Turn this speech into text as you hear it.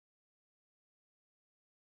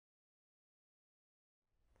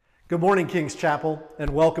Good morning, King's Chapel, and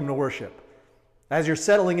welcome to worship. As you're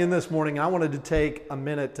settling in this morning, I wanted to take a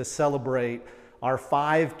minute to celebrate our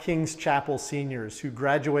 5 King's Chapel seniors who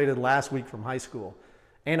graduated last week from high school.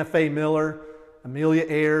 Anna Faye Miller, Amelia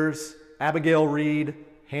Ayers, Abigail Reed,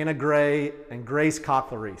 Hannah Gray, and Grace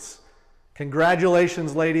Cochlereese.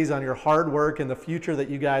 Congratulations, ladies, on your hard work and the future that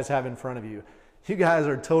you guys have in front of you. You guys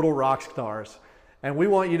are total rock stars, and we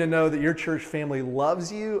want you to know that your church family loves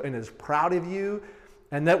you and is proud of you,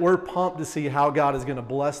 and that we're pumped to see how God is going to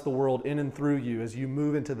bless the world in and through you as you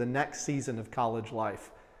move into the next season of college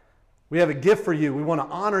life. We have a gift for you. We want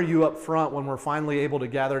to honor you up front when we're finally able to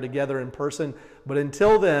gather together in person. But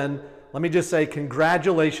until then, let me just say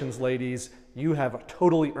congratulations, ladies. You have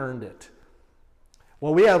totally earned it.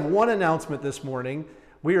 Well, we have one announcement this morning.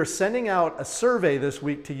 We are sending out a survey this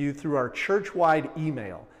week to you through our church-wide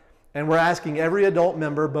email. And we're asking every adult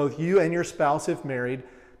member, both you and your spouse if married,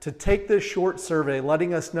 to take this short survey,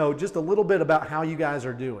 letting us know just a little bit about how you guys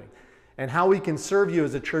are doing and how we can serve you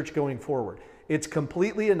as a church going forward. It's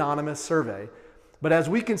completely anonymous survey, but as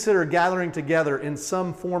we consider gathering together in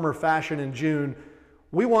some form or fashion in June,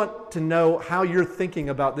 we want to know how you're thinking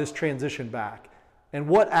about this transition back and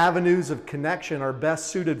what avenues of connection are best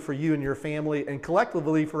suited for you and your family and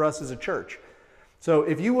collectively for us as a church. So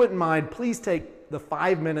if you wouldn't mind, please take the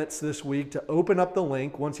 5 minutes this week to open up the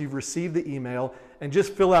link once you've received the email and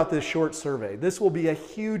just fill out this short survey. This will be a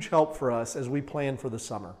huge help for us as we plan for the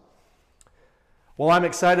summer. Well, I'm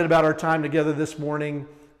excited about our time together this morning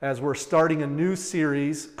as we're starting a new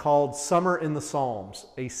series called Summer in the Psalms,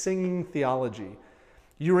 a singing theology.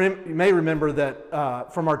 You may remember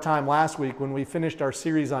that from our time last week when we finished our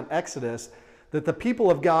series on Exodus, that the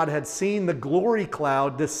people of God had seen the glory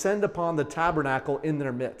cloud descend upon the tabernacle in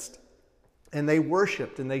their midst. And they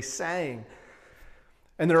worshiped and they sang.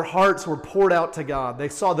 And their hearts were poured out to God. They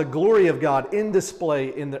saw the glory of God on display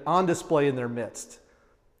in their midst.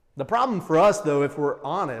 The problem for us, though, if we're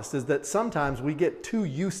honest, is that sometimes we get too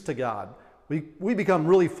used to God. We become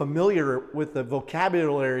really familiar with the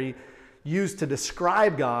vocabulary used to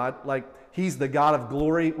describe God, like He's the God of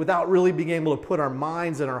glory, without really being able to put our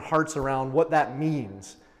minds and our hearts around what that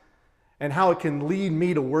means and how it can lead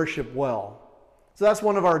me to worship well. So that's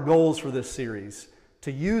one of our goals for this series,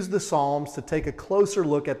 to use the Psalms to take a closer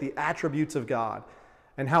look at the attributes of God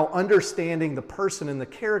and how understanding the person and the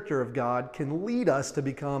character of God can lead us to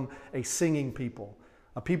become a singing people,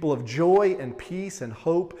 a people of joy and peace and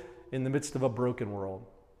hope in the midst of a broken world.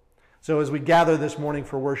 So as we gather this morning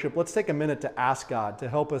for worship, let's take a minute to ask God to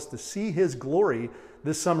help us to see His glory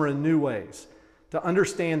this summer in new ways, to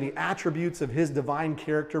understand the attributes of His divine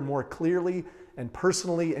character more clearly and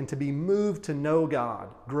personally, and to be moved to know God,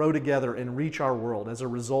 grow together, and reach our world as a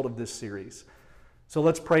result of this series. So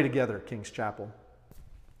let's pray together, King's Chapel.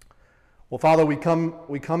 Well, Father, we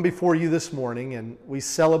come before you this morning, and we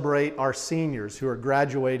celebrate our seniors who are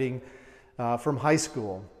graduating from high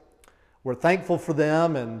school. We're thankful for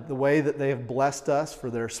them and the way that they have blessed us, for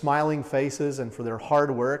their smiling faces and for their hard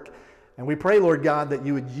work. And we pray, Lord God, that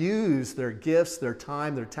you would use their gifts, their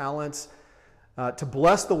time, their talents, to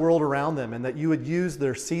bless the world around them, and that you would use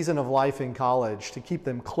their season of life in college to keep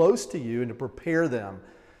them close to you and to prepare them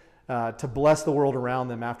to bless the world around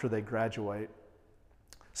them after they graduate.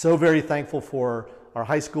 So very thankful for our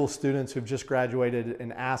high school students who've just graduated,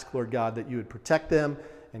 and ask, Lord God, that you would protect them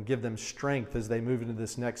and give them strength as they move into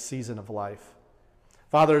this next season of life.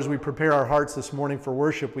 Father, as we prepare our hearts this morning for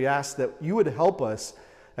worship, we ask that you would help us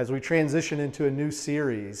as we transition into a new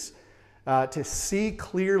series to see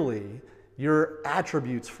clearly your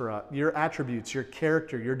attributes for us, your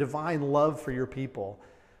character, your divine love for your people.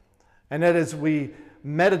 And that as we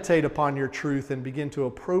meditate upon your truth and begin to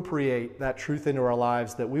appropriate that truth into our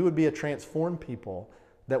lives, that we would be a transformed people,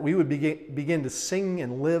 that we would begin to sing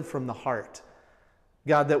and live from the heart.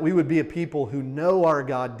 God, that we would be a people who know our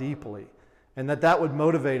God deeply, and that would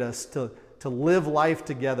motivate us to live life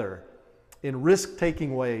together in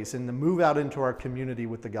risk-taking ways and to move out into our community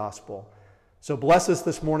with the gospel. So bless us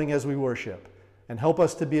this morning as we worship, and help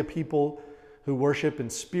us to be a people who worship in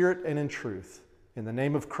spirit and in truth. In the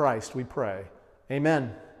name of Christ we pray.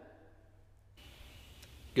 Amen.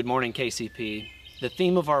 Good morning, KCP. The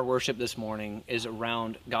theme of our worship this morning is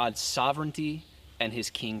around God's sovereignty and His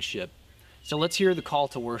kingship. So let's hear the call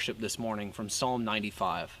to worship this morning from Psalm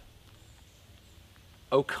 95.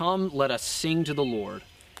 O come, let us sing to the Lord.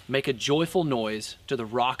 Make a joyful noise to the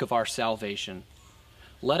rock of our salvation.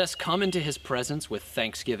 Let us come into His presence with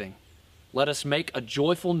thanksgiving. Let us make a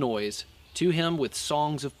joyful noise to Him with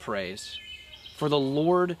songs of praise. For the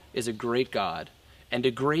Lord is a great God and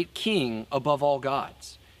a great King above all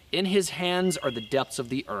gods. In His hands are the depths of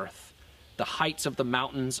the earth. The heights of the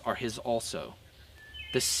mountains are his also.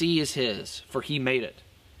 The sea is his, for he made it,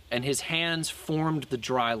 and his hands formed the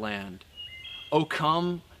dry land. O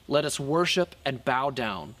come, let us worship and bow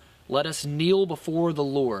down. Let us kneel before the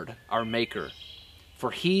Lord, our Maker. For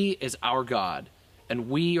he is our God, and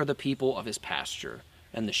we are the people of his pasture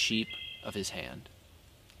and the sheep of his hand.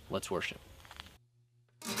 Let's worship.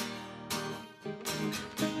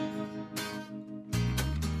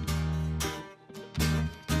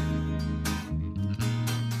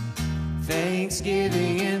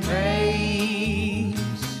 Thanksgiving and praise,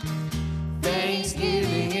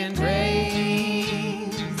 thanksgiving and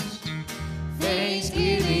praise,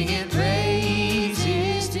 thanksgiving and praise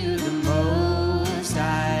is to the Most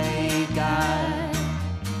High God.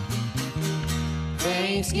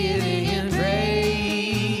 Thanksgiving and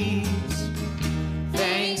praise,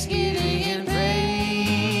 thanksgiving and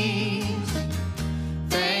praise,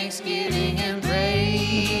 thanksgiving and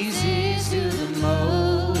praise is to the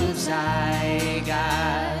Most High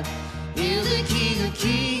God. Hail the King of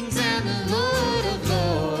Kings and the Lord of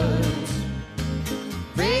Lords.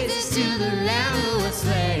 Praises to the Lamb who was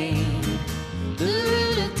slain, the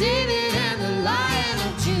Root of David and the Lion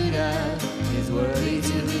of Judah is worthy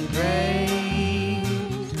to be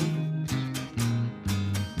praised.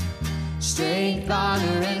 Strength,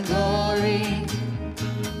 honor, and glory.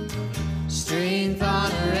 Strength,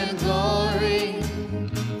 honor, and glory.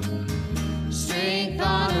 Strength,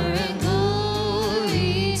 honor, and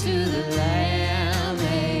glory to the Lamb.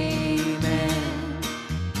 Amen.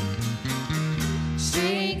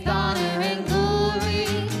 Strength, honor, and glory.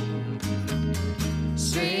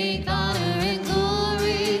 Strength, honor, and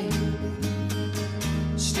glory.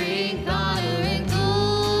 Strength, honor, and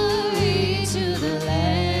glory to the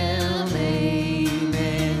Lamb.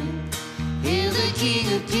 Amen. Hail the King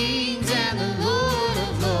of Kings and the Lord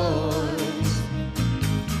of Lords.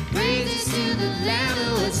 Praises to the Lamb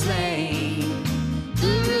who was slain,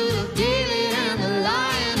 the Root of David and the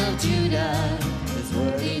Lion of Judah is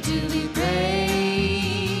worthy to be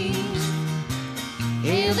praised.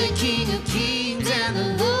 Hail the King of Kings and the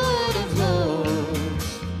Lord of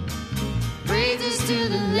Lords. Praises to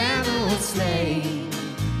the Lamb who was slain,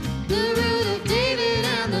 the Root of David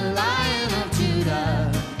and the Lion of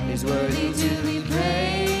Judah is worthy to be praised.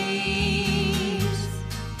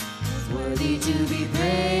 Is worthy to be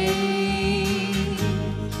praised.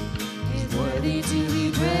 Is worthy to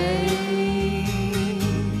be praised.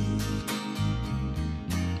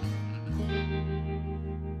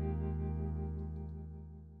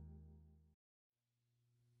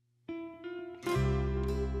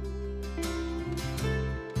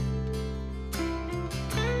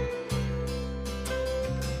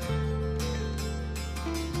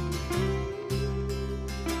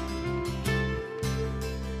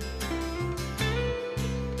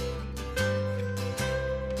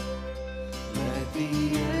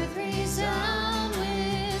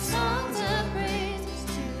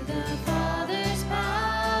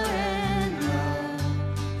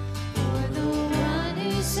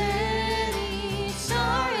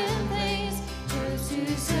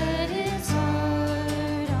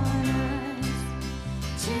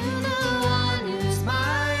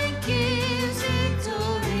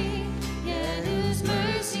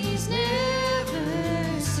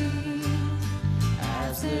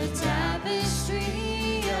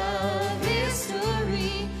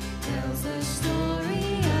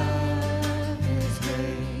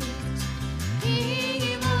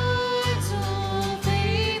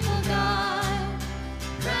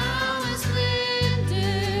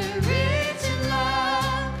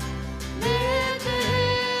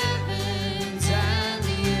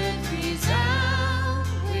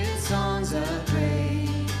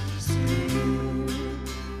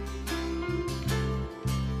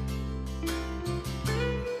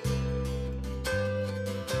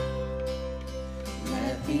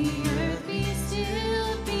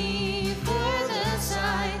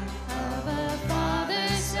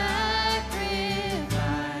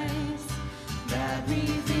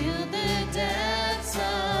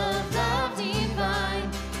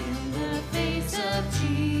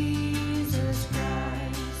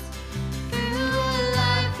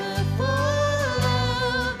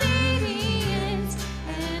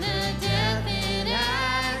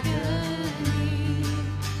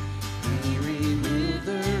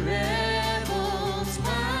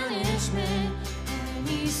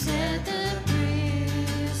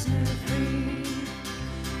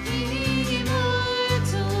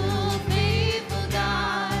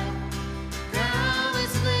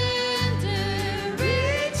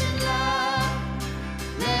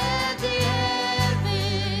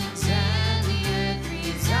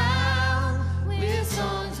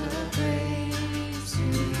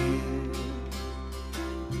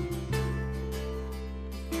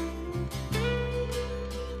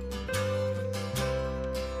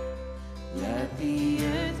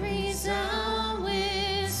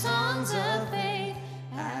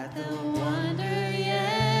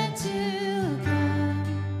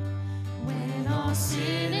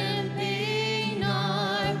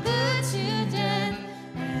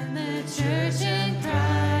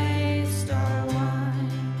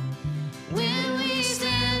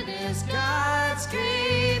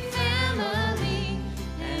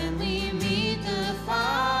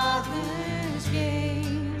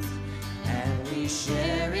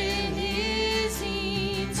 share in his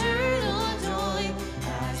eternal joy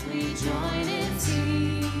as we join in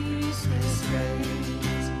ceaseless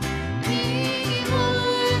praise. Be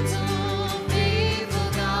immortal,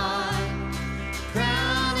 faithful God,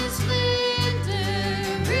 crown and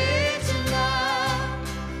splendor, rich in love.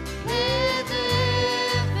 Let the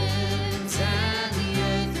heavens and the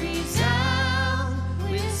earth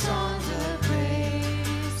resound with songs of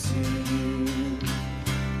praise to you.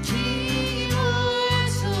 King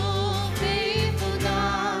immortal, faithful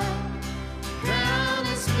God, crown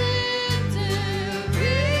and splendor,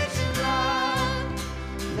 rich in love.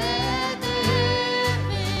 Let the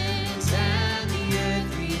heavens and the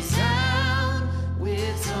earth resound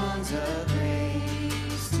with songs of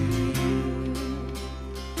praise to you.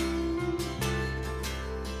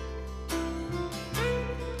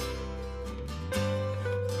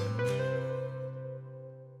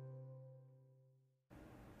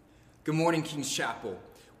 Good morning, King's Chapel.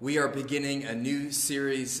 We are beginning a new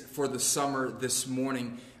series for the summer this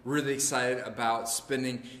morning. Really excited about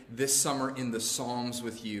spending this summer in the Psalms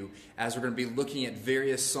with you as we're going to be looking at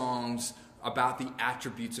various songs about the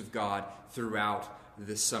attributes of God throughout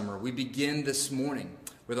this summer. We begin this morning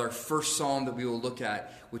with our first psalm that we will look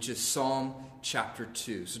at, which is Psalm chapter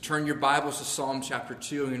 2. So turn your Bibles to Psalm chapter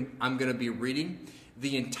 2, and I'm going to be reading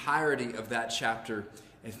the entirety of that chapter,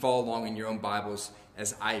 and follow along in your own Bibles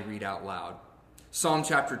as I read out loud. Psalm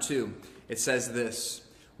chapter 2, it says this: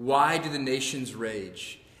 Why do the nations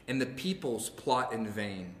rage, and the peoples plot in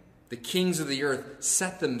vain? The kings of the earth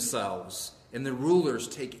set themselves, and the rulers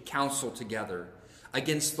take counsel together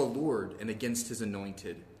against the Lord and against his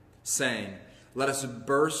anointed, saying, Let us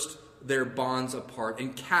burst their bonds apart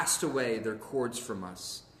and cast away their cords from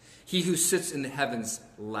us. He who sits in the heavens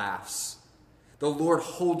laughs. The Lord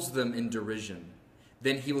holds them in derision.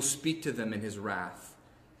 Then he will speak to them in his wrath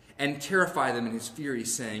and terrify them in his fury,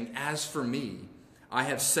 saying, As for me, I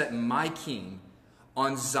have set my king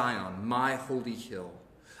on Zion, my holy hill.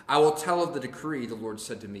 I will tell of the decree. The Lord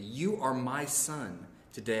said to me, You are my son.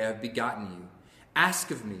 Today I have begotten you. Ask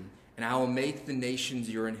of me, and I will make the nations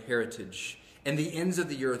your inheritance, and the ends of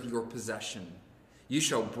the earth your possession. You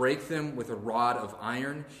shall break them with a rod of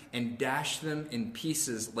iron, and dash them in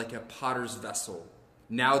pieces like a potter's vessel.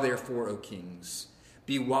 Now therefore, O kings,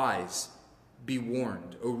 be wise, be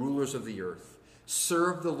warned, O rulers of the earth.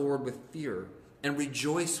 Serve the Lord with fear, and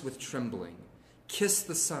rejoice with trembling. Kiss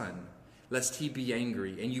the Son, lest he be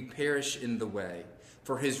angry, and you perish in the way.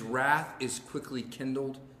 For his wrath is quickly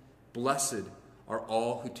kindled. Blessed are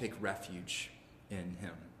all who take refuge in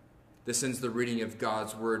him. This ends the reading of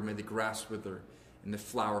God's word. May the grass wither and the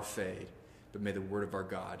flower fade, but may the word of our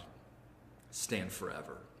God stand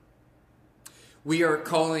forever. We are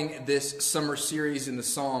calling this summer series in the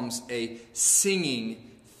Psalms a singing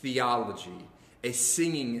theology. A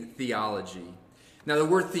singing theology. Now, the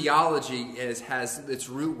word theology has its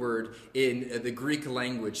root word in the Greek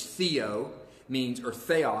language. Theo means, or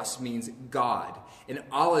theos means God. And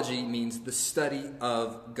ology means the study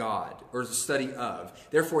of God, or the study of.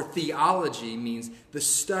 Therefore, theology means the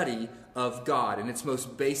study of God in its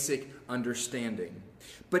most basic understanding.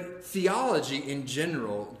 But theology in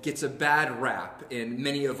general gets a bad rap in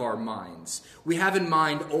many of our minds. We have in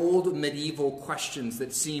mind old medieval questions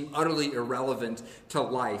that seem utterly irrelevant to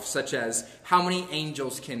life, such as how many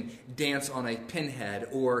angels can dance on a pinhead,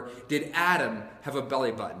 or did Adam have a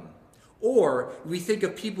belly button? Or we think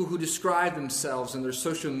of people who describe themselves in their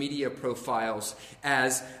social media profiles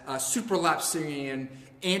as supralapsarian,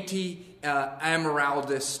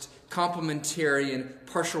 anti-amoralist, complementarian,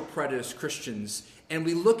 partial preterist Christians. And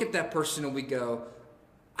we look at that person and we go,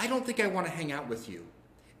 I don't think I want to hang out with you.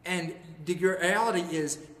 And the reality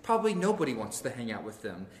is probably nobody wants to hang out with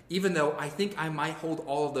them, even though I think I might hold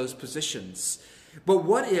all of those positions. But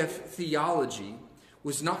what if theology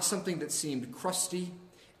was not something that seemed crusty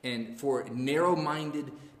and for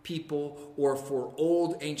narrow-minded people, or for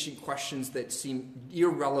old ancient questions that seem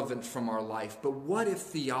irrelevant from our life? But what if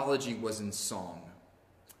theology was in song?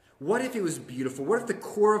 What if it was beautiful? What if the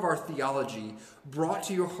core of our theology was brought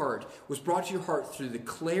to your heart through the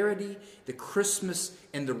clarity, the Christmas,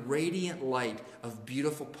 and the radiant light of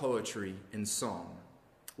beautiful poetry and song?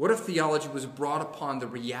 What if theology was brought upon the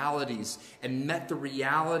realities and met the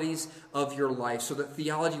realities of your life, so that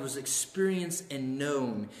theology was experienced and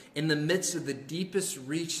known in the midst of the deepest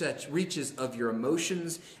reaches of your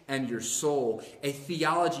emotions and your soul? A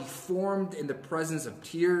theology formed in the presence of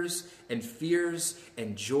tears and fears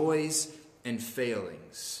and joys and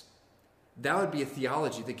failings. That would be a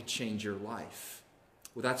theology that could change your life.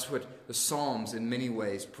 Well, that's what the Psalms in many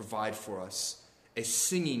ways provide for us. A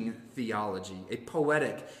singing theology, a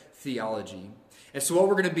poetic theology. And so what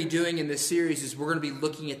we're going to be doing in this series is we're going to be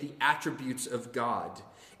looking at the attributes of God.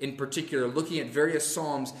 In particular, looking at various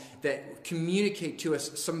psalms that communicate to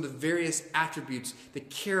us some of the various attributes, the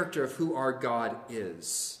character of who our God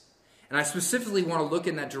is. And I specifically want to look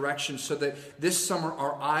in that direction so that this summer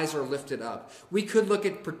our eyes are lifted up. We could look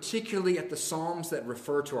at particularly at the psalms that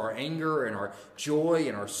refer to our anger and our joy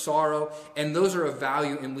and our sorrow, and those are of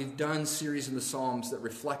value, and we've done series in the psalms that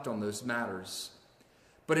reflect on those matters.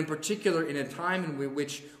 But in particular, in a time in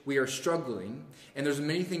which we are struggling, and there's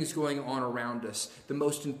many things going on around us, the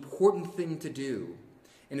most important thing to do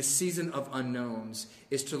in a season of unknowns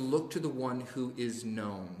is to look to the one who is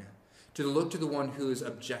known, to look to the one who is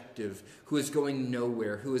objective, who is going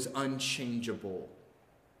nowhere, who is unchangeable,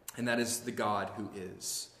 and that is the God who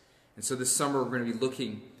is. And so this summer we're going to be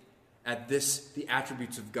looking at the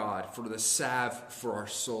attributes of God, for the salve for our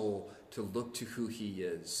soul, to look to who he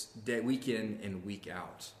is, week in and week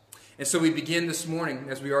out. And so we begin this morning,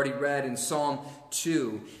 as we already read in Psalm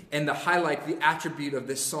 2, and the attribute of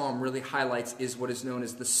this psalm really highlights is what is known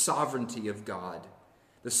as the sovereignty of God.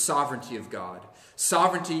 The sovereignty of God.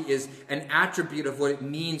 Sovereignty is an attribute of what it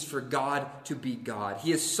means for God to be God.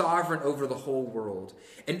 He is sovereign over the whole world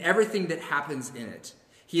and everything that happens in it.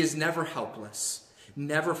 He is never helpless,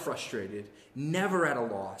 never frustrated, never at a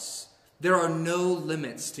loss. There are no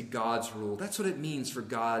limits to God's rule. That's what it means for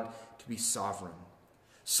God to be sovereign.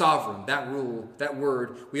 Sovereign, that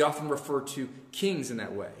word, we often refer to kings in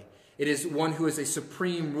that way. It is one who is a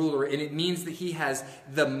supreme ruler, and it means that he has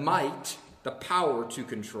the might, the power to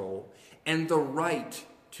control, and the right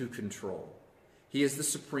to control. He is the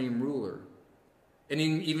supreme ruler. And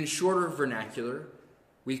in even shorter vernacular,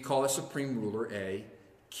 we call a supreme ruler a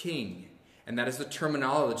king. And that is the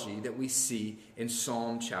terminology that we see in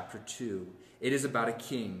Psalm chapter 2. It is about a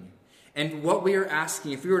king. And what we are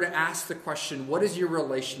asking, if we were to ask the question, what is your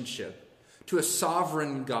relationship to a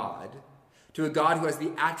sovereign God, to a God who has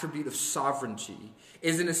the attribute of sovereignty,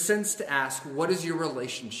 is in a sense to ask, what is your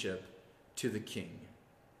relationship to the King?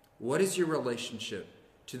 What is your relationship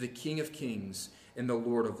to the King of Kings and the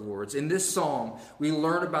Lord of Lords? In this psalm, we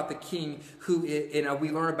learn about the King who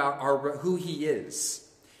he is.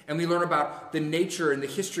 And we learn about the nature and the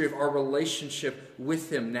history of our relationship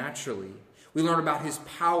with him naturally. We learn about his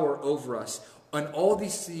power over us. And all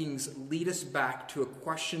these things lead us back to a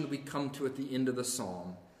question we come to at the end of the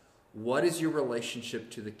psalm. What is your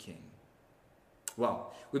relationship to the King?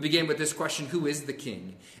 Well, we begin with this question, who is the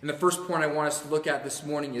King? And the first point I want us to look at this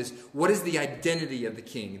morning is, what is the identity of the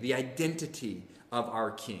King? The identity of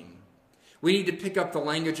our King. We need to pick up the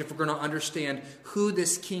language if we're going to understand who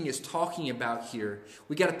this king is talking about here.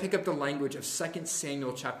 We got to pick up the language of 2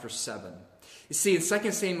 Samuel chapter 7. You see, in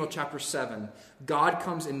 2 Samuel chapter 7, God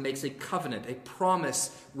comes and makes a covenant, a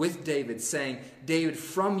promise with David, saying, David,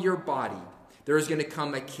 from your body there is going to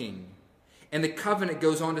come a king. And the covenant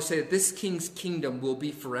goes on to say that this king's kingdom will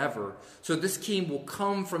be forever. So this king will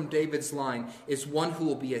come from David's line, is one who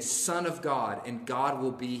will be a son of God, and God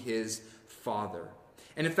will be his father.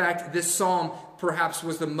 And in fact, this psalm perhaps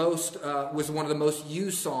was one of the most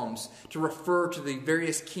used psalms to refer to the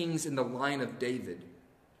various kings in the line of David,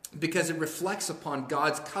 because it reflects upon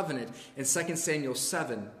God's covenant in 2 Samuel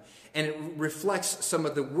 7, and it reflects some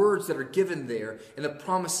of the words that are given there and the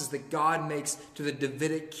promises that God makes to the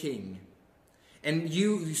Davidic king. And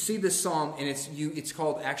you see this psalm, and it's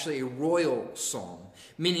called actually a royal psalm,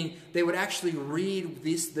 meaning they would actually read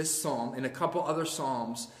this psalm and a couple other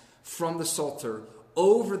psalms from the Psalter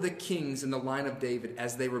over the kings in the line of David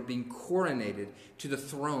as they were being coronated to the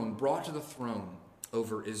throne, brought to the throne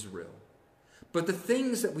over Israel. But the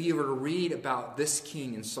things that we were to read about this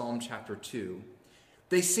king in Psalm chapter 2,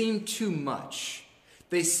 they seem too much.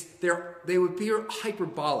 They would be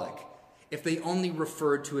hyperbolic if they only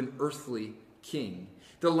referred to an earthly king.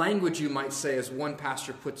 The language, you might say, as one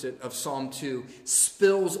pastor puts it, of Psalm 2,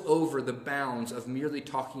 spills over the bounds of merely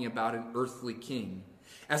talking about an earthly king.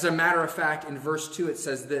 As a matter of fact, in verse 2 it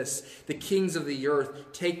says this, the kings of the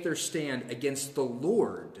earth take their stand against the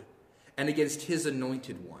Lord and against his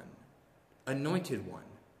anointed one. Anointed one.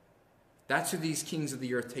 That's who these kings of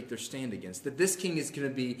the earth take their stand against. That this king is going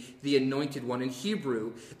to be the anointed one. In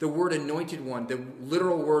Hebrew, the word anointed one, the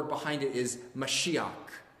literal word behind it is Mashiach.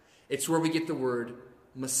 It's where we get the word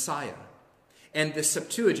Messiah. And the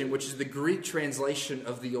Septuagint, which is the Greek translation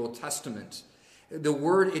of the Old Testament, the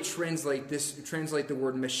word it translate the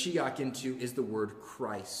word Mashiach into is the word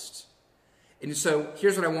Christ. And so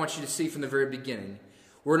here's what I want you to see from the very beginning.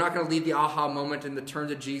 We're not going to leave the aha moment and the turn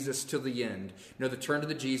to Jesus till the end. No, the turn to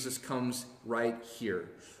the Jesus comes right here.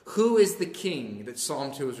 Who is the king that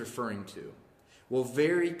Psalm 2 is referring to? Well,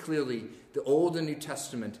 very clearly, the Old and New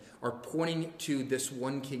Testament are pointing to this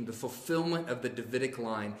one king, the fulfillment of the Davidic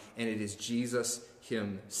line, and it is Jesus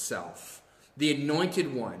himself. The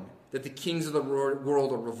anointed one that the kings of the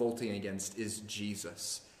world are revolting against is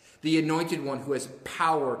Jesus. The anointed one who has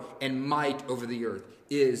power and might over the earth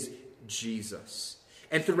is Jesus.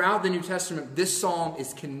 And throughout the New Testament, this psalm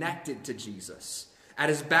is connected to Jesus. At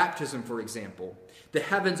his baptism, for example, the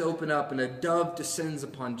heavens open up and a dove descends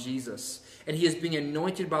upon Jesus, and he is being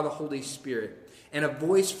anointed by the Holy Spirit. And a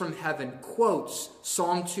voice from heaven quotes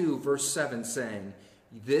Psalm 2, verse 7, saying,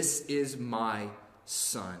 "This is my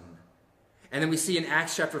Son." And then we see in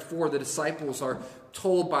Acts chapter 4, the disciples are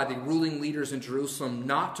told by the ruling leaders in Jerusalem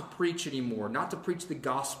not to preach anymore, not to preach the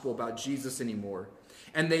gospel about Jesus anymore.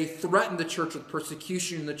 And they threaten the church with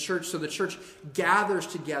persecution in the church, so the church gathers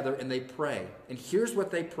together and they pray. And here's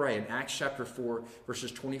what they pray in Acts chapter 4,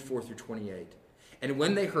 verses 24 through 28. And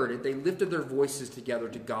when they heard it, they lifted their voices together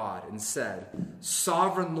to God and said,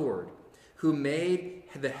 "Sovereign Lord, who made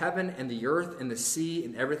the heaven and the earth and the sea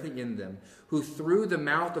and everything in them, who through the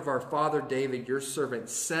mouth of our father David, your servant,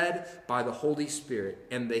 said by the Holy Spirit,"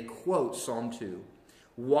 and they quote Psalm 2,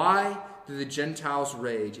 "Why do the Gentiles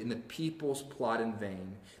rage and the peoples plot in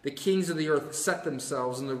vain? The kings of the earth set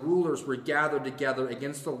themselves, and the rulers were gathered together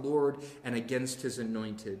against the Lord and against his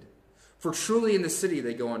anointed. For truly in the city,"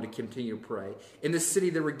 they go on to continue to pray, "in the city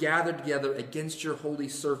they were gathered together against your holy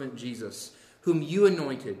servant Jesus, whom you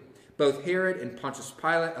anointed, both Herod and Pontius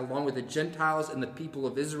Pilate, along with the Gentiles and the people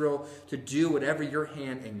of Israel, to do whatever your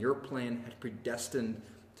hand and your plan had predestined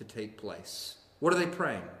to take place." What are they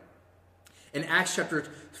praying? In Acts chapter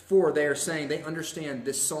 4, they are saying they understand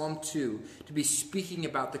this Psalm 2 to be speaking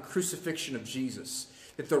about the crucifixion of Jesus.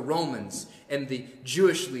 That the Romans and the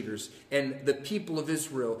Jewish leaders and the people of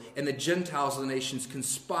Israel and the Gentiles of the nations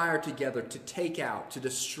conspire together to take out, to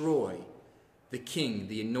destroy the King,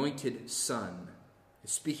 the anointed Son.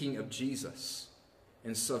 Speaking of Jesus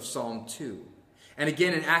in Psalm 2. And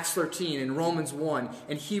again in Acts 13, in Romans 1,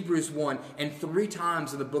 and Hebrews 1, and 3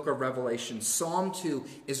 times in the book of Revelation, Psalm 2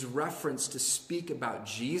 is referenced to speak about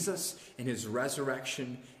Jesus and his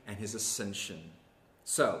resurrection and his ascension.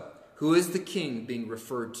 So, who is the king being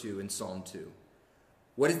referred to in Psalm 2?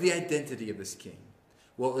 What is the identity of this king?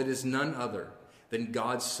 Well, it is none other than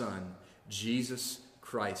God's Son, Jesus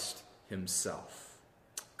Christ himself.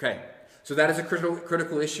 Okay. So that is a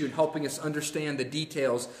critical issue in helping us understand the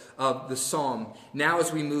details of the psalm. Now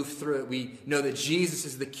as we move through it, we know that Jesus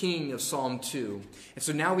is the king of Psalm 2. And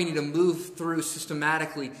so now we need to move through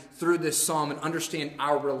systematically through this psalm and understand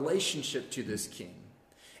our relationship to this king.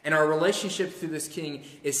 And our relationship to this king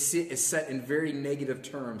is set in very negative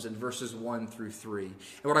terms in verses 1 through 3.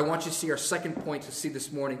 And what I want you to see, our second point to see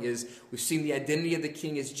this morning is we've seen the identity of the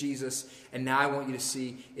king is Jesus, and now I want you to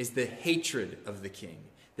see is the hatred of the king.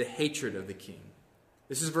 The hatred of the king.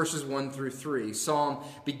 This is verses 1 through 3. Psalm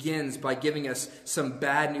begins by giving us some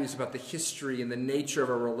bad news about the history and the nature of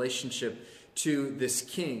our relationship to this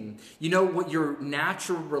king. You know what your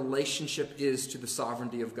natural relationship is to the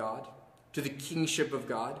sovereignty of God? To the kingship of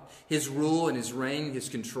God? His rule and his reign, his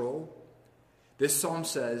control? This psalm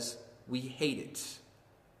says we hate it.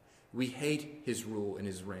 We hate his rule and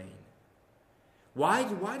his reign. Why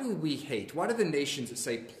do we hate? Why do the nations,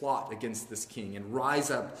 say, plot against this king and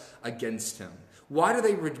rise up against him? Why do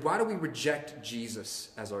we reject Jesus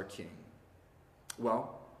as our king?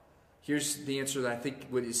 Well, here's the answer that I think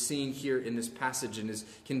what is seen here in this passage and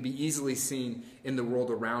can be easily seen in the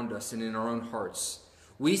world around us and in our own hearts.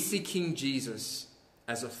 We see King Jesus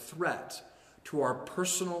as a threat to our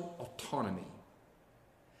personal autonomy.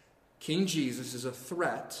 King Jesus is a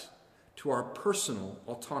threat to our personal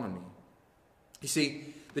autonomy. You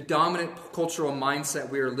see, the dominant cultural mindset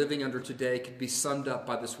we are living under today could be summed up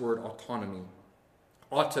by this word autonomy.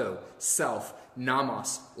 Auto, self,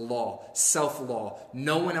 nomos, law, self-law.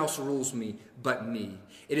 No one else rules me but me.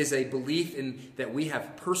 It is a belief in that we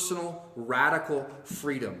have personal, radical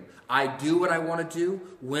freedom. I do what I want to do,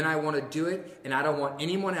 when I want to do it, and I don't want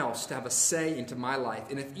anyone else to have a say into my life.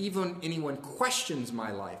 And if even anyone questions my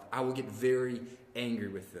life, I will get very angry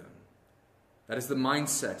with them. That is the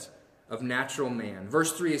mindset of natural man.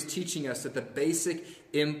 Verse 3 is teaching us that the basic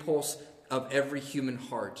impulse of every human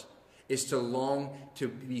heart is to long to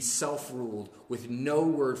be self-ruled with no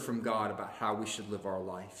word from God about how we should live our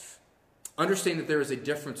life. Understand that there is a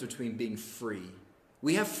difference between being free.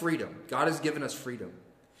 We have freedom. God has given us freedom.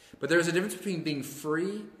 But there is a difference between being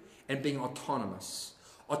free and being autonomous.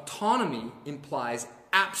 Autonomy implies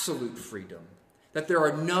absolute freedom. That there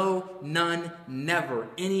are none, never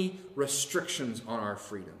any restrictions on our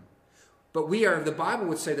freedom. But the Bible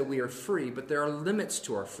would say that we are free, but there are limits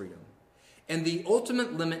to our freedom. And the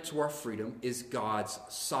ultimate limit to our freedom is God's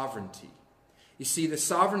sovereignty. You see, the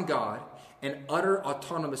sovereign God and utter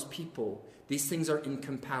autonomous people, these things are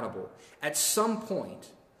incompatible. At some point,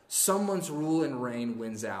 someone's rule and reign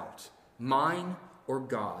wins out, mine or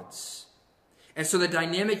God's. And so the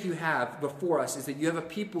dynamic you have before us is that you have a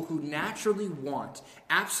people who naturally want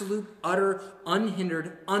absolute, utter,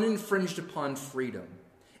 unhindered, uninfringed upon freedom.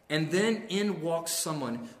 And then in walks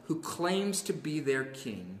someone who claims to be their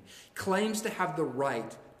king, claims to have the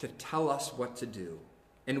right to tell us what to do.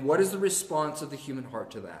 And what is the response of the human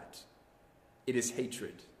heart to that? It is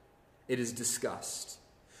hatred. It is disgust.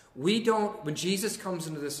 When Jesus comes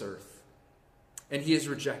into this earth and he is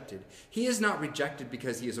rejected, he is not rejected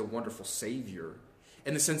because he is a wonderful Savior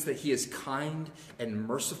in the sense that he is kind and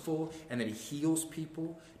merciful and that he heals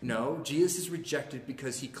people. No, Jesus is rejected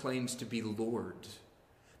because he claims to be Lord,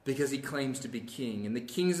 because he claims to be king. And the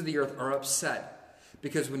kings of the earth are upset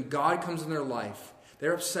because when God comes in their life,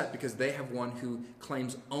 they're upset because they have one who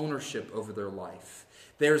claims ownership over their life.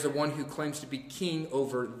 There's a one who claims to be king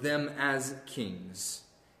over them as kings.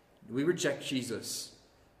 We reject Jesus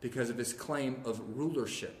because of his claim of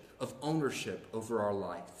rulership, of ownership over our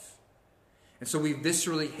life. And so we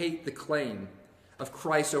viscerally hate the claim of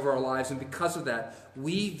Christ over our lives, and because of that,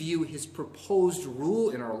 we view his proposed rule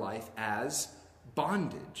in our life as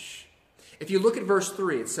bondage. If you look at verse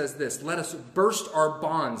 3, it says this, "Let us burst our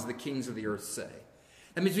bonds," the kings of the earth say.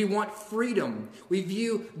 That means we want freedom. We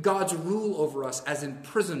view God's rule over us as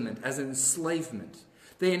imprisonment, as enslavement.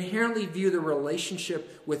 They inherently view the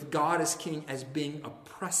relationship with God as king as being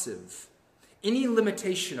oppressive. Any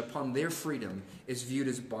limitation upon their freedom is viewed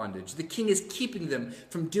as bondage. The king is keeping them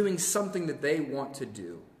from doing something that they want to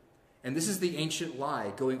do. And this is the ancient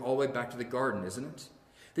lie going all the way back to the garden, isn't it?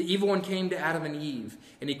 The evil one came to Adam and Eve,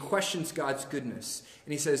 and he questions God's goodness.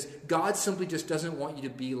 And he says, God simply just doesn't want you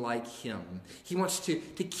to be like him. He wants to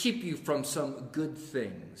keep you from some good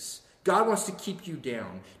things. God wants to keep you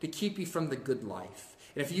down, to keep you from the good life.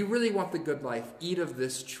 And if you really want the good life, eat of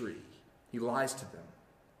this tree. He lies to them.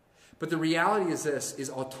 But the reality is this, is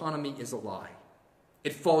autonomy is a lie.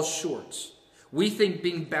 It falls short. We think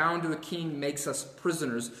being bound to a king makes us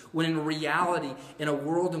prisoners, when in reality, in a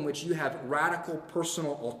world in which you have radical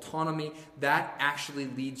personal autonomy, that actually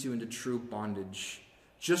leads you into true bondage.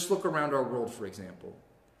 Just look around our world, for example.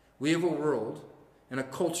 We have a world and a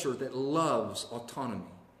culture that loves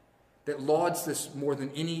autonomy, that lauds this more than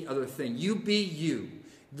any other thing. You be you.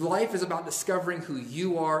 Life is about discovering who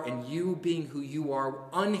you are and you being who you are,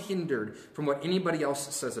 unhindered from what anybody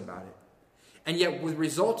else says about it. And yet, the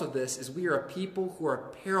result of this is we are a people who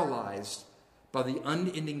are paralyzed by the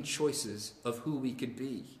unending choices of who we could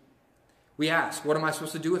be. We ask, what am I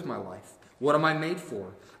supposed to do with my life? What am I made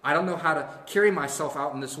for? I don't know how to carry myself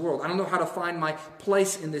out in this world. I don't know how to find my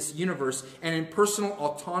place in this universe. And in personal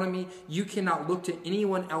autonomy, you cannot look to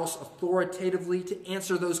anyone else authoritatively to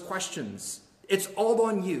answer those questions. It's all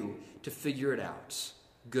on you to figure it out.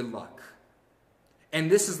 Good luck.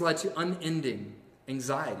 And this has led to unending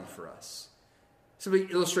anxiety for us. So we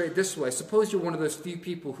illustrate it this way. Suppose you're one of those few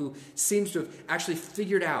people who seems to have actually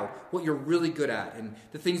figured out what you're really good at and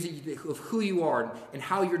the things of who you are and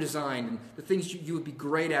how you're designed and the things you would be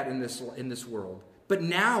great at in this world. But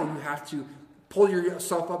now you have to pull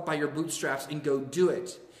yourself up by your bootstraps and go do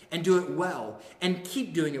it, and do it well, and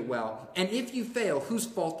keep doing it well. And if you fail, whose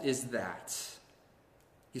fault is that?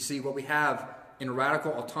 You see, what we have in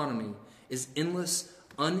radical autonomy is endless,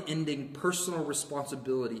 unending personal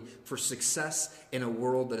responsibility for success in a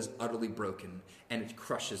world that is utterly broken, and it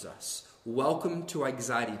crushes us. Welcome to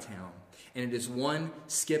Anxiety Town, and it is one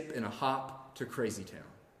skip and a hop to Crazy Town.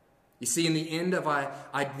 You see, in the end of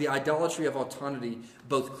the idolatry of autonomy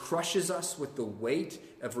both crushes us with the weight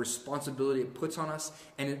of responsibility it puts on us,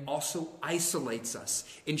 and it also isolates us.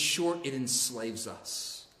 In short, it enslaves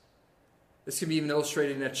us. This can be even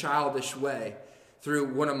illustrated in a childish way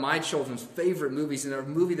through one of my children's favorite movies, and a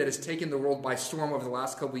movie that has taken the world by storm over the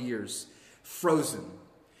last couple of years, Frozen.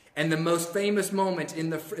 And the most famous moment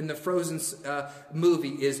in the Frozen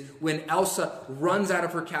movie is when Elsa runs out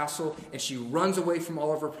of her castle and she runs away from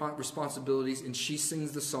all of her responsibilities and she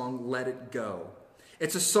sings the song, Let It Go.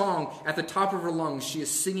 It's a song at the top of her lungs. She is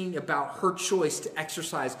singing about her choice to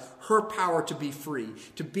exercise her power to be free,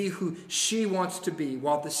 to be who she wants to be,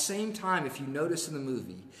 while at the same time, if you notice in the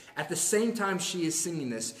movie, at the same time she is singing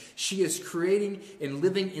this, she is creating and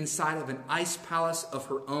living inside of an ice palace of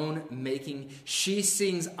her own making. She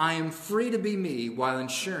sings, I am free to be me, while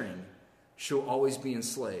ensuring she'll always be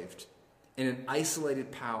enslaved in an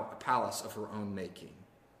isolated palace of her own making.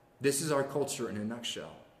 This is our culture in a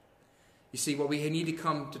nutshell. You see, what we need to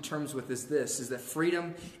come to terms with is this, is that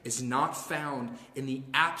freedom is not found in the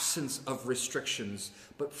absence of restrictions,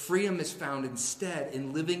 but freedom is found instead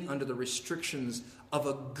in living under the restrictions of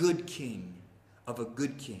a good king, of a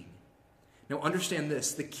good king. Now understand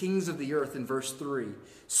this, the kings of the earth in verse 3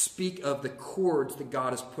 speak of the cords that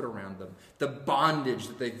God has put around them, the bondage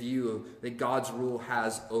that they view that God's rule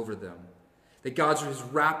has over them, that God has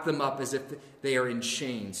wrapped them up as if they are in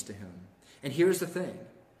chains to him. And here's the thing.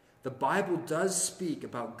 The Bible does speak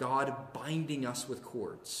about God binding us with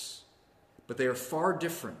cords, but they are far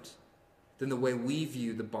different than the way we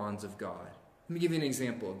view the bonds of God. Let me give you an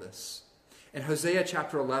example of this. In Hosea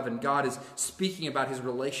chapter 11, God is speaking about his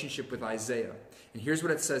relationship with Isaiah. And here's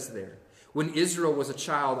what it says there. When Israel was a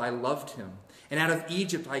child, I loved him. And out of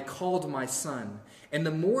Egypt I called my son. And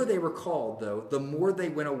the more they were called, though, the more they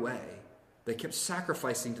went away. They kept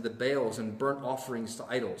sacrificing to the Baals and burnt offerings to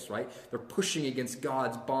idols, right? They're pushing against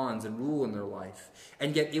God's bonds and rule in their life.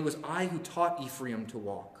 And yet it was I who taught Ephraim to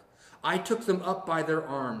walk. I took them up by their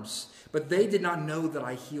arms, but they did not know that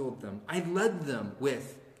I healed them. I led them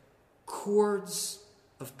with cords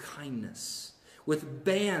of kindness, with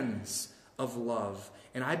bands of love.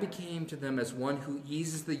 And I became to them as one who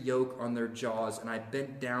eases the yoke on their jaws, and I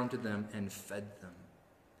bent down to them and fed them.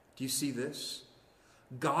 Do you see this?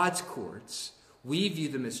 God's cords, we view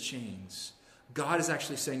them as chains. God is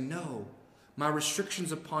actually saying, no, my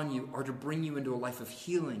restrictions upon you are to bring you into a life of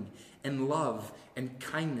healing and love and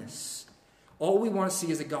kindness. All we want to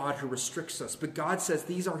see is a God who restricts us. But God says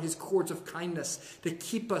these are his cords of kindness to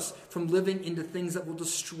keep us from living into things that will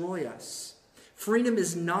destroy us. Freedom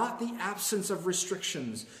is not the absence of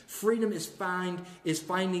restrictions. Freedom is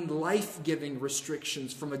finding life-giving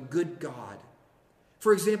restrictions from a good God.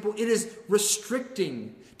 For example, it is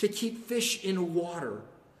restricting to keep fish in water,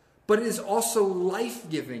 but it is also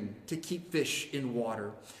life-giving to keep fish in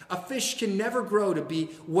water. A fish can never grow to be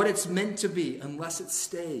what it's meant to be unless it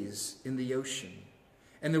stays in the ocean.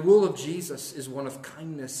 And the rule of Jesus is one of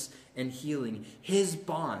kindness and healing. His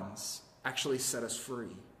bonds actually set us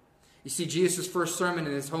free. You see, Jesus' first sermon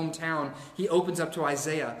in his hometown, he opens up to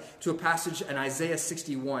Isaiah, to a passage in Isaiah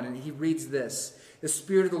 61, and he reads this. The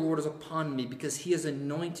Spirit of the Lord is upon me because he has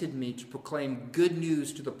anointed me to proclaim good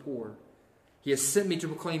news to the poor. He has sent me to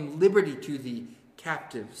proclaim liberty to the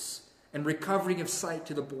captives and recovering of sight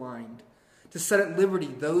to the blind, to set at liberty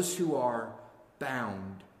those who are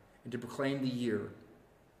bound, and to proclaim the year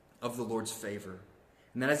of the Lord's favor.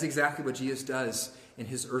 And that is exactly what Jesus does in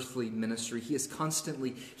his earthly ministry. He is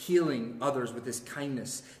constantly healing others with his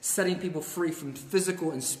kindness, setting people free from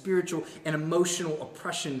physical and spiritual and emotional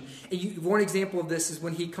oppression. And one example of this is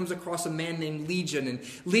when he comes across a man named Legion. And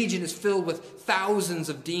Legion is filled with thousands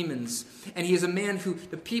of demons. And he is a man who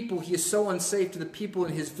he is so unsafe to the people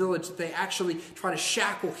in his village that they actually try to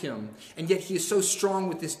shackle him. And yet he is so strong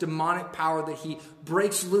with this demonic power that he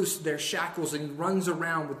breaks loose their shackles and he runs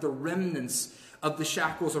around with the remnants of the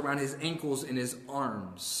shackles around his ankles and his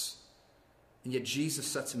arms. And yet Jesus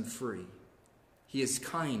sets him free. He is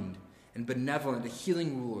kind and benevolent, a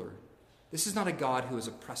healing ruler. This is not a God who is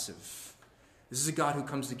oppressive. This is a God who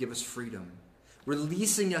comes to give us freedom,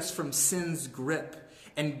 releasing us from sin's grip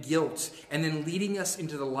and guilt, and then leading us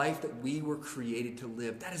into the life that we were created to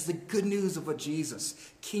live. That is the good news of what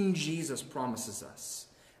King Jesus promises us.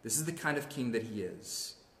 This is the kind of king that he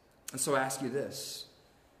is. And so I ask you this.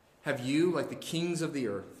 Have you, like the kings of the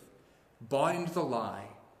earth, bought into the lie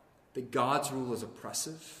that God's rule is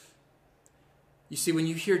oppressive? You see, when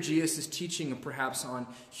you hear Jesus' teaching perhaps on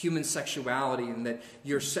human sexuality and that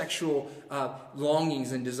your sexual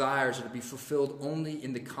longings and desires are to be fulfilled only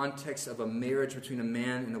in the context of a marriage between a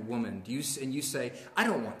man and a woman, you say, I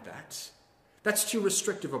don't want that. That's too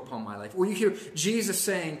restrictive upon my life. Or you hear Jesus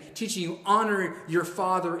teaching you, honor your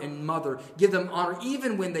father and mother, give them honor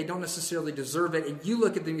even when they don't necessarily deserve it. And you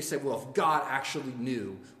look at them and you say, well, if God actually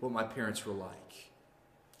knew what my parents were like,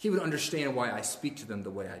 he would understand why I speak to them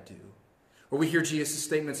the way I do. Or we hear Jesus'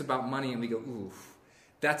 statements about money and we go, ooh,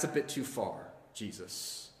 that's a bit too far,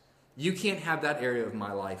 Jesus. You can't have that area of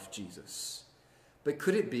my life, Jesus. But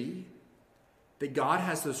could it be that God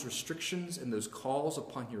has those restrictions and those calls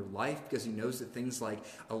upon your life because he knows that things like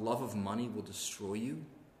a love of money will destroy you?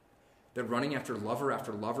 That running after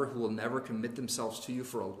lover who will never commit themselves to you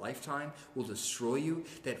for a lifetime will destroy you?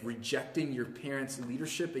 That rejecting your parents'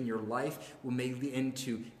 leadership in your life will may lead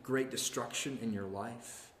to great destruction in your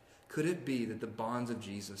life? Could it be that the bonds of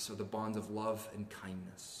Jesus are the bonds of love and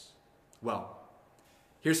kindness? Well,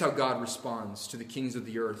 here's how God responds to the kings of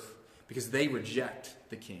the earth because they reject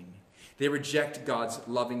the king. They reject God's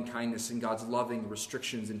loving kindness and God's loving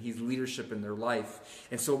restrictions and his leadership in their life.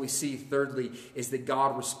 And so what we see, thirdly, is that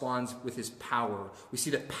God responds with his power. We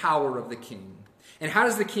see the power of the king. And how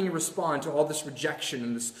does the king respond to all this rejection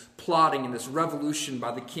and this plotting and this revolution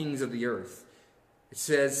by the kings of the earth? It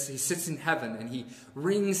says he sits in heaven and he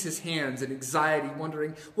wrings his hands in anxiety,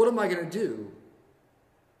 wondering, what am I going to do?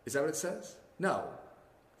 Is that what it says? No.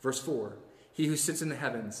 Verse 4, he who sits in the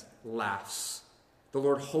heavens laughs. The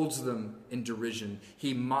Lord holds them in derision.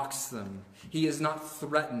 He mocks them. He is not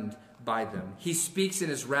threatened by them. He speaks in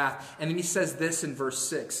his wrath. And then he says this in verse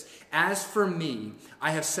 6, as for me,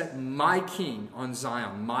 I have set my king on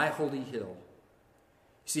Zion, my holy hill.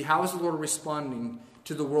 See, how is the Lord responding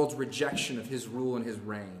to the world's rejection of his rule and his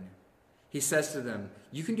reign? He says to them,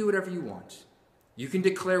 you can do whatever you want. You can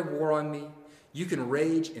declare war on me. You can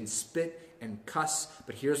rage and spit and cuss.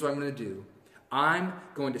 But here's what I'm going to do. I'm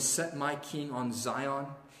going to set my king on Zion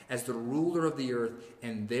as the ruler of the earth,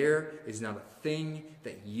 and there is not a thing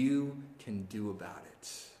that you can do about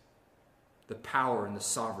it. The power and the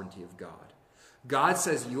sovereignty of God. God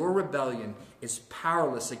says your rebellion is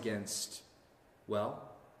powerless against, well,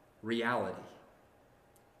 reality.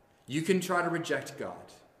 You can try to reject God.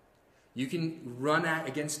 You can run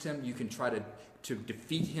against him. You can try to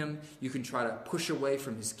defeat him. You can try to push away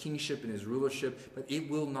from his kingship and his rulership, but it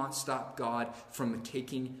will not stop God from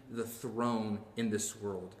taking the throne in this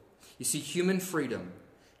world. You see, human freedom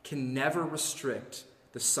can never restrict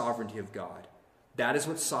the sovereignty of God. That is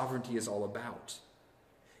what sovereignty is all about.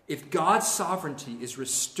 If God's sovereignty is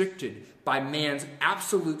restricted by man's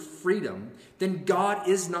absolute freedom, then God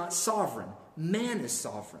is not sovereign. Man is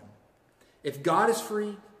sovereign. If God is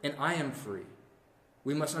free and I am free,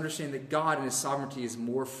 we must understand that God in his sovereignty is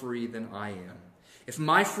more free than I am. If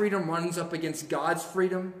my freedom runs up against God's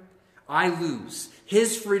freedom, I lose.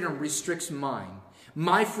 His freedom restricts mine.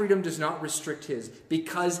 My freedom does not restrict his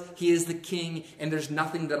because he is the king and there's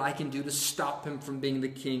nothing that I can do to stop him from being the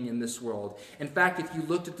king in this world. In fact, if you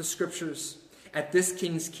looked at the scriptures, at this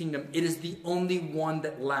king's kingdom, it is the only one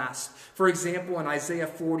that lasts. For example, in Isaiah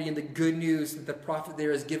 40, and the good news that the prophet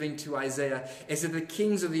there is giving to Isaiah is that the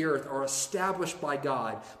kings of the earth are established by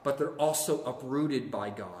God, but they're also uprooted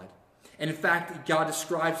by God. And in fact, God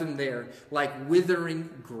describes them there like withering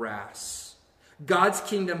grass. God's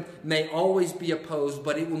kingdom may always be opposed,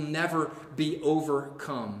 but it will never be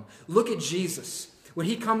overcome. Look at Jesus. When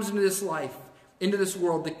he comes into this life, into this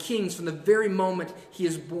world, the kings, from the very moment he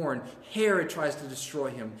is born, Herod tries to destroy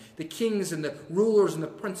him. The kings and the rulers and the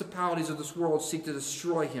principalities of this world seek to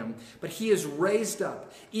destroy him. But he is raised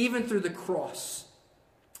up, even through the cross.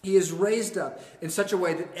 He is raised up in such a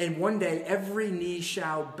way that and one day every knee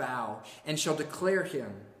shall bow and shall declare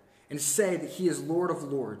him and say that he is Lord of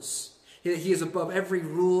lords. He is above every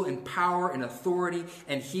rule and power and authority,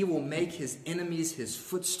 and he will make his enemies his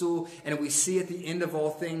footstool. And we see at the end of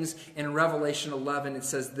all things in Revelation 11, it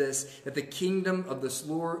says this, that the kingdom of this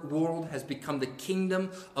world has become the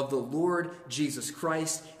kingdom of the Lord Jesus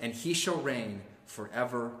Christ, and he shall reign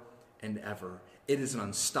forever and ever. It is an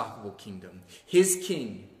unstoppable kingdom. His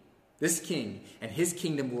king, this king, and his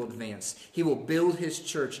kingdom will advance. He will build his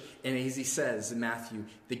church, and as he says in Matthew,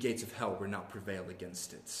 the gates of hell will not prevail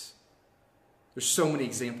against it. There's so many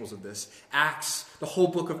examples of this. Acts, the whole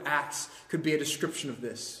book of Acts could be a description of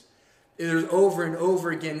this. There's over and over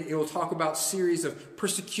again, it will talk about series of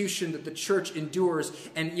persecution that the church endures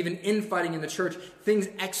and even infighting in the church, things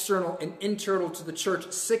external and internal to the church,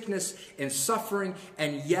 sickness and suffering,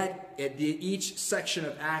 and yet at each section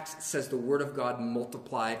of Acts it says the word of God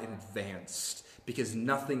multiplied and advanced because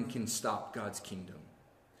nothing can stop God's kingdom.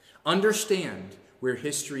 Understand where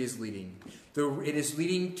history is leading. It is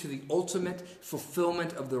leading to the ultimate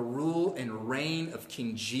fulfillment of the rule and reign of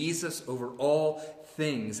King Jesus over all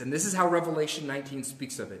things. And this is how Revelation 19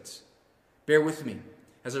 speaks of it. Bear with me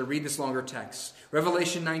as I read this longer text.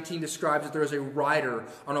 Revelation 19 describes that there is a rider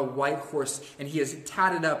on a white horse, and he is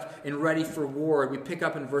tatted up and ready for war. We pick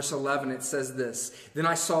up in verse 11, it says this, "Then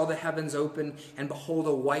I saw the heavens open, and behold,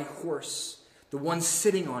 a white horse. The one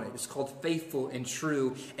sitting on it is called Faithful and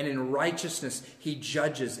True, and in righteousness he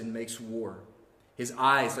judges and makes war. His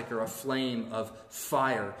eyes like are a flame of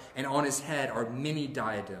fire, and on his head are many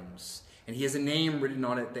diadems. And he has a name written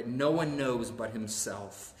on it that no one knows but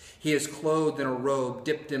himself. He is clothed in a robe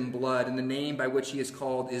dipped in blood, and the name by which he is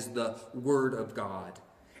called is the Word of God.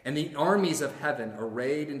 And the armies of heaven,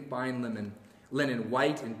 arrayed in fine linen,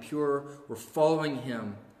 white and pure, were following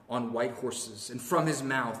him on white horses, and from his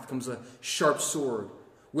mouth comes a sharp sword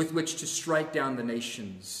with which to strike down the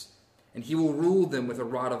nations. And he will rule them with a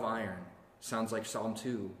rod of iron." Sounds like Psalm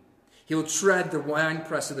 2. He will tread the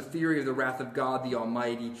winepress of the fury of the wrath of God the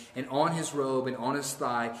Almighty, and on his robe and on his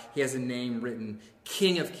thigh he has a name written,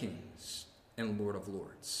 King of Kings and Lord of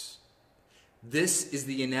Lords. This is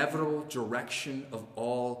the inevitable direction of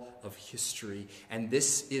all of history, and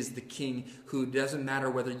this is the king who doesn't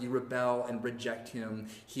matter whether you rebel and reject him,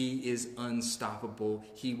 he is unstoppable.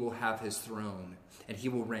 He will have his throne, and he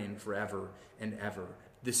will reign forever and ever.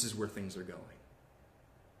 This is where things are going.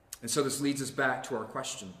 And so this leads us back to our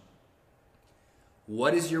question.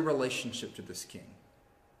 What is your relationship to this king?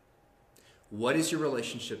 What is your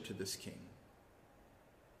relationship to this king?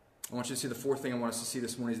 I want you to see the fourth thing I want us to see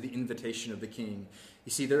this morning is the invitation of the king.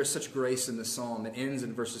 You see, there is such grace in this psalm. It ends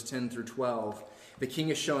in verses 10 through 12. The king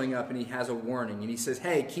is showing up and he has a warning. And he says,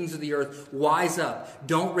 hey, kings of the earth, wise up.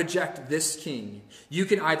 Don't reject this king. You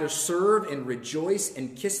can either serve and rejoice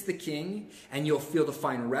and kiss the king, and you'll feel to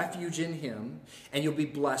find refuge in him, and you'll be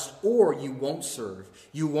blessed, or you won't serve,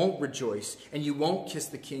 you won't rejoice, and you won't kiss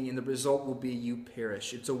the king, and the result will be you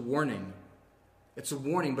perish. It's a warning. It's a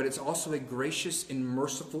warning, but it's also a gracious and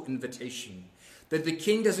merciful invitation. That the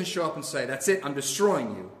king doesn't show up and say, that's it, I'm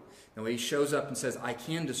destroying you. No, he shows up and says, I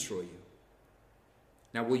can destroy you.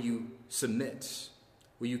 Now, will you submit?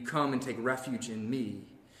 Will you come and take refuge in me?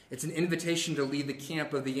 It's an invitation to leave the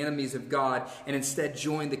camp of the enemies of God and instead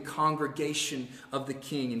join the congregation of the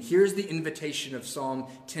king. And here's the invitation of Psalm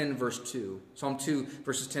 10, verse 2. Psalm 2,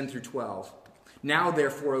 verses 10 through 12. Now,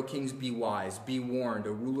 therefore, O kings, be wise, be warned,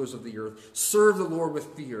 O rulers of the earth. Serve the Lord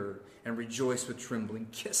with fear and rejoice with trembling.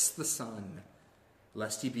 Kiss the Son,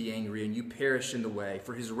 lest he be angry and you perish in the way,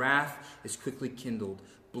 for his wrath is quickly kindled.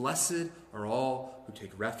 Blessed are all who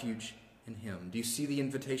take refuge in him. Do you see the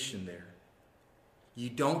invitation there? You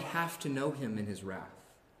don't have to know him in his wrath.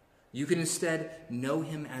 You can instead know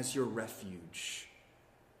him as your refuge.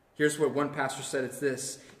 Here's what one pastor said. It's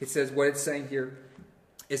this. It says, what it's saying here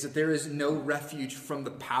is that there is no refuge from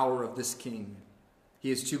the power of this king.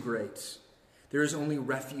 He is too great. There is only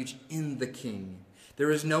refuge in the king.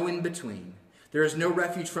 There is no in between. There is no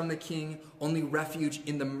refuge from the king, only refuge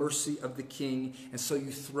in the mercy of the king. And so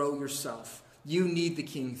you throw yourself. You need the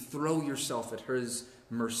king. Throw yourself at his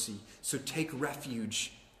mercy. So take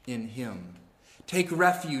refuge in him. Take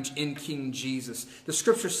refuge in King Jesus. The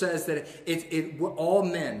scripture says that all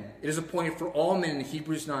men, it is appointed for all men, in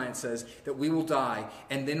Hebrews 9 it says, that we will die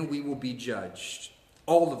and then we will be judged.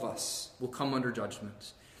 All of us will come under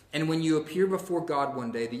judgment. And when you appear before God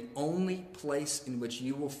one day, the only place in which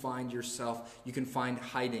you will find yourself, you can find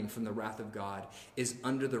hiding from the wrath of God, is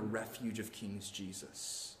under the refuge of King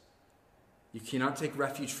Jesus. You cannot take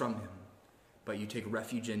refuge from him, but you take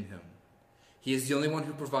refuge in him. He is the only one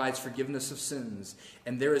who provides forgiveness of sins,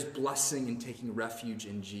 and there is blessing in taking refuge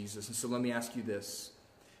in Jesus. And so let me ask you this.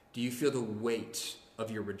 Do you feel the weight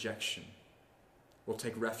of your rejection? Well,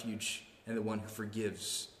 take refuge in the one who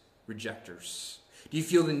forgives rejectors. Do you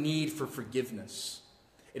feel the need for forgiveness?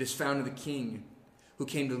 It is found in the King who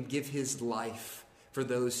came to give his life for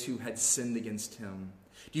those who had sinned against him.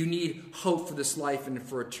 Do you need hope for this life and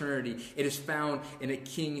for eternity? It is found in a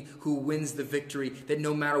king who wins the victory, that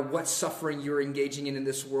no matter what suffering you're engaging in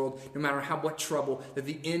this world, no matter what trouble, that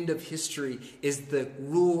the end of history is the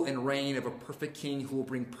rule and reign of a perfect king who will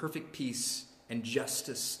bring perfect peace and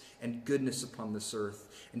justice and goodness upon this earth.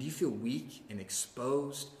 And do you feel weak and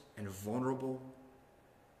exposed and vulnerable?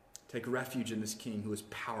 Take refuge in this king who is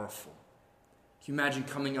powerful. Can you imagine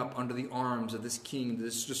coming up under the arms of this king,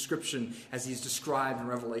 this description as he's described in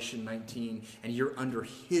Revelation 19, and you're under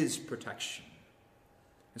his protection?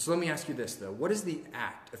 And so let me ask you this, though. What is the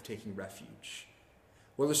act of taking refuge?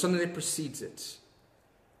 Well, there's something that precedes it.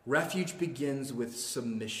 Refuge begins with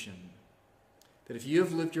submission. That if you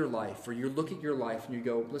have lived your life, or you look at your life and you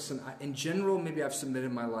go, listen, in general, maybe I've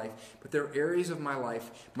submitted my life, but there are areas of my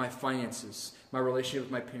life, my finances, my relationship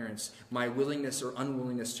with my parents, my willingness or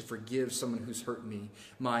unwillingness to forgive someone who's hurt me,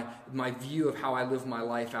 my view of how I live my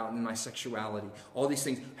life out in my sexuality, all these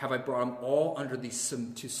things, have I brought them all under to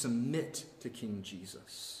submit to King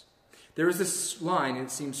Jesus? There is this line, and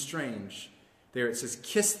it seems strange. There it says,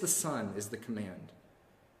 kiss the Son is the command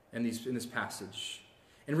in this passage.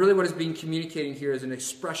 And really what is being communicated here is an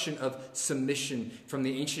expression of submission from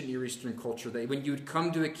the ancient Near Eastern culture. That when you would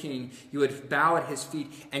come to a king, you would bow at his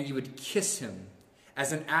feet and you would kiss him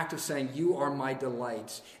as an act of saying, you are my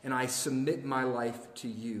delight and I submit my life to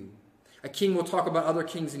you. A king will talk about other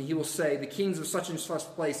kings and he will say, the kings of such and such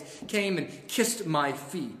place came and kissed my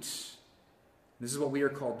feet. This is what we are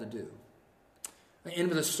called to do. I end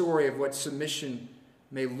with a story of what submission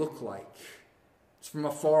may look like. It's from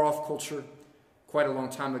a far-off culture. quite a long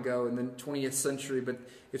time ago in the 20th century, but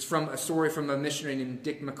it's from a story from a missionary named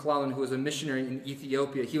Dick McClellan, who was a missionary in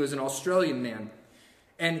Ethiopia. He was an Australian man.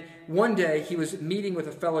 And one day he was meeting with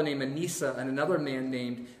a fellow named Anissa and another man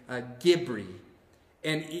named Gibri.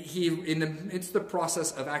 And he, in the midst of the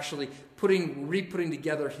process of actually re-putting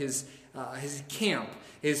together his camp,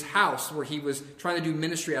 his house where he was trying to do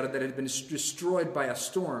ministry out of that had been destroyed by a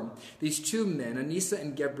storm, these two men, Anissa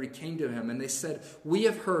and Gebri, came to him and they said, "We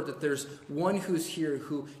have heard that there's one who's here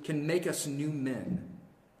who can make us new men.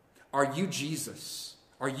 Are you Jesus?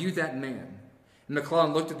 Are you that man?" And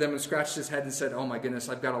McClellan looked at them and scratched his head and said, "Oh my goodness,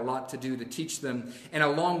 I've got a lot to do to teach them." And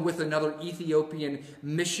along with another Ethiopian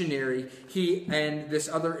missionary, he and this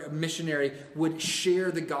other missionary would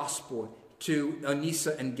share the gospel to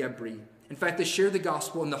Anissa and Gebri. In fact, they shared the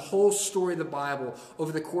gospel and the whole story of the Bible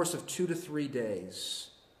over the course of 2 to 3 days.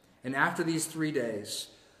 And after these 3 days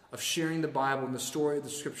of sharing the Bible and the story of the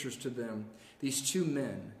scriptures to them, these two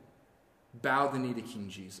men bowed the knee to King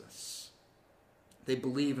Jesus. They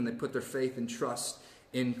believe and they put their faith and trust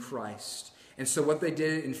in Christ. And so what they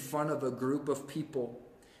did in front of a group of people,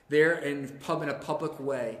 there in a public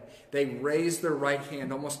way, they raised their right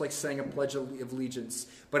hand, almost like saying a pledge of allegiance.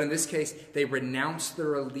 But in this case, they renounced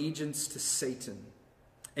their allegiance to Satan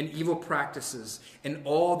and evil practices and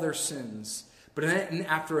all their sins. But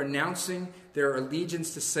after renouncing their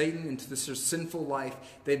allegiance to Satan and to this sinful life,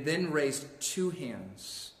 they then raised two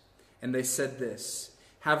hands. And they said this: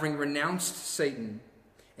 "Having renounced Satan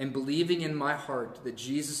and believing in my heart that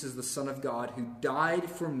Jesus is the Son of God who died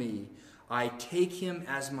for me, I take him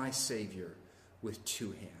as my Savior with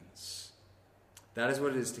two hands." That is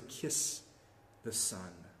what it is to kiss the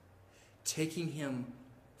Son. Taking him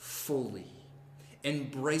fully,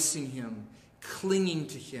 embracing him, clinging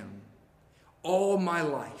to him. All my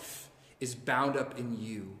life is bound up in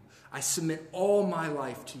you. I submit all my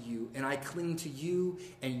life to you, and I cling to you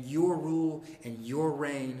and your rule and your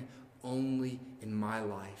reign only in my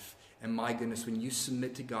life. And my goodness, when you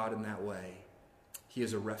submit to God in that way, he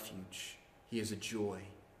is a refuge, he is a joy,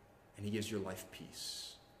 and he gives your life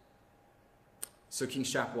peace. So King's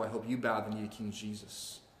Chapel, I hope you bow the knee to King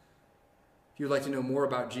Jesus. If you would like to know more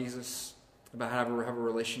about Jesus, about how to have a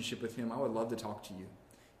relationship with him, I would love to talk to you.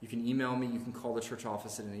 You can email me, you can call the church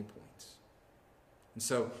office at any point. And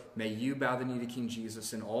so, may you bow the knee to King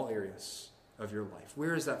Jesus in all areas of your life.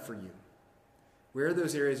 Where is that for you? Where are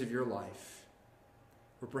those areas of your life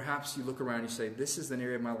where perhaps you look around and you say, this is an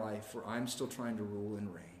area of my life where I'm still trying to rule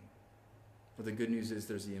and reign? Well, the good news is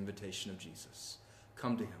there's the invitation of Jesus.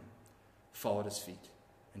 Come to him, fall at his feet,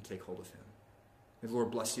 and take hold of him. May the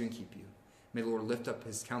Lord bless you and keep you. May the Lord lift up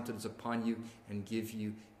his countenance upon you and give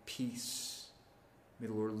you peace. May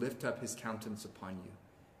the Lord lift up his countenance upon you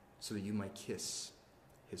so that you might kiss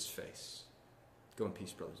his face. Go in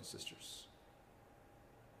peace, brothers and sisters.